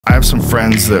I have some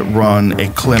friends that run a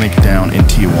clinic down in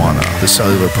Tijuana, the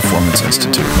Cellular Performance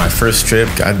Institute. My first trip,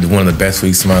 I had one of the best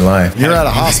weeks of my life. You're at a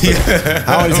hospital. Yeah.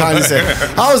 How many times you say,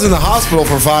 I was in the hospital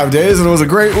for 5 days and it was a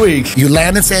great week. You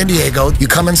land in San Diego, you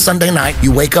come in Sunday night,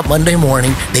 you wake up Monday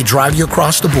morning, they drive you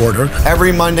across the border.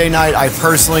 Every Monday night, I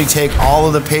personally take all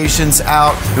of the patients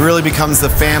out. It really becomes the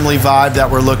family vibe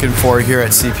that we're looking for here at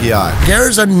CPI.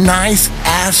 There's a nice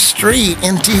ass street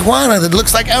in Tijuana that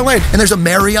looks like LA, and there's a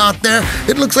Marriott there.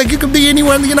 It looks like you could be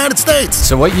anywhere in the United States.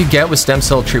 So what you get with stem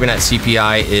cell treatment at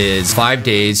CPI is 5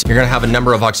 days. You're gonna have a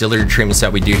number of auxiliary treatments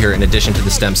that we do here in addition to the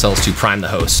stem cells to prime the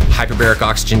host. Hyperbaric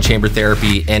oxygen chamber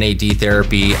therapy, NAD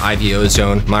therapy, IV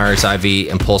ozone, Myers IV,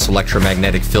 and pulse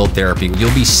electromagnetic field therapy.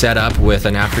 You'll be set up with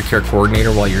an aftercare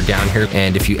coordinator while you're down here,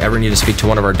 and if you ever need to speak to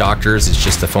one of our doctors, it's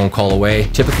just a phone call away.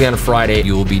 Typically on a Friday,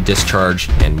 you will be discharged,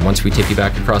 and once we take you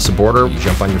back across the border, you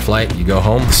jump on your flight, you go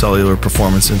home. The Cellular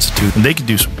Performance Institute, and they could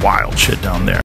do some wild shit down there.